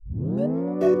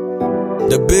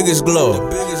the biggest glow.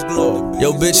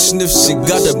 Yo, bitch sniff, she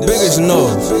got the biggest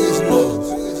nose.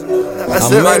 I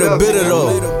made a bit of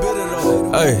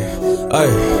though. Ay.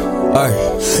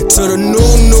 To the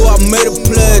new, I made a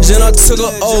pledge and I took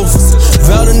an oath.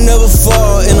 Vow to never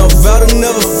fall and I vow to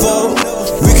never fall.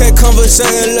 We can't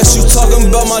conversate unless you talking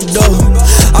about my dough.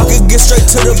 I could get straight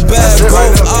to the bag,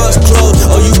 both eyes closed.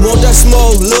 Oh, you want that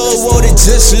smoke? Lil' want it,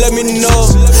 just let me know.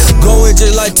 Going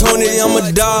just like Tony,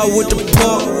 I'ma die with the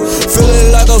pump.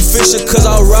 Feeling like a fisher cause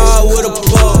I ride with a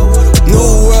pump. New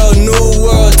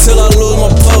world, till I lose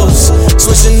my pulse.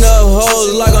 Switching up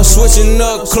hoes like I'm switching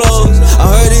up clothes. I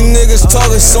heard these niggas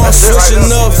talking, so I'm switching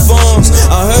up phones.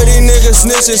 I heard these niggas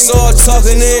snitching, so I'm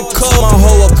talking in code. My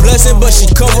hoe a blessing, but she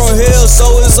come from hell,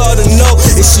 so it's hard to know.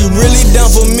 Is she really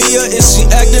down for me or is she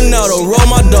acting out? Or roll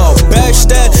my dog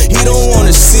backstab, he don't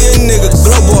wanna see a nigga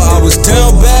glow. Boy, I was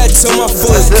down bad till my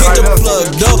foot kicked the plug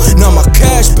though. Now my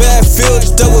cash bag filled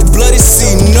up with bloody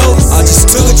C-notes. I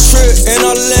just took a trip and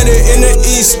I landed in the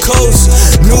East Coast.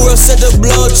 New York set the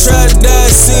blood track that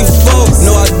C4.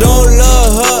 No, I don't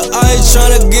love her, I ain't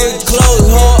tryna get close,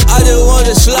 huh? I just want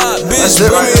to slide, bitch,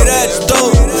 bring me that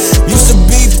dope. Used to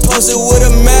be posted with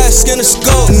a mask and a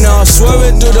scope. Now I'm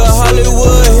swerving through the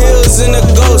Hollywood hills in a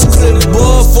ghost.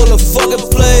 Clipboard full of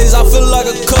fucking plays, I feel like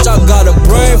a coach. I got a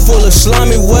brain full of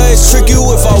slimy ways, trick you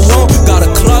if I want. Got a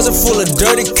closet full of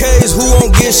dirty K's, who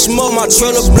won't get smoked? My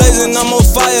trailer blazing, I'm on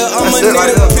fire, I'ma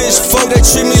need a pitchfork. They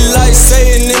treat me like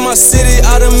Satan in my city,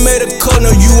 I done made a code.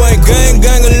 No, you ain't gang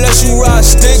unless you ride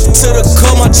stick to the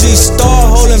code. My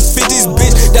G-Star holding 50s,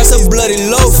 bitch, that's a bloody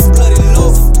loaf.